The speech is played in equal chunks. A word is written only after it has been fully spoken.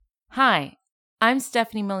Hi, I'm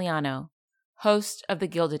Stephanie Miliano, host of the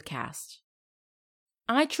Gilded cast.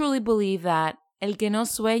 I truly believe that el que no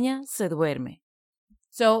sueña se duerme.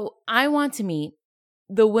 So I want to meet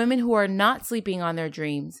the women who are not sleeping on their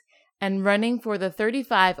dreams and running for the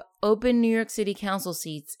 35 open New York City Council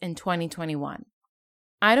seats in 2021.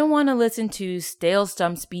 I don't want to listen to stale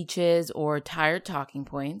stump speeches or tired talking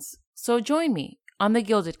points, so join me on the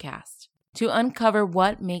Gilded cast to uncover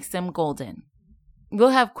what makes them golden. We'll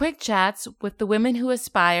have quick chats with the women who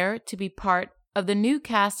aspire to be part of the new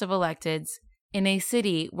cast of electeds in a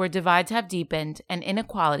city where divides have deepened and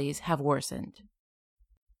inequalities have worsened.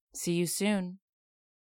 See you soon.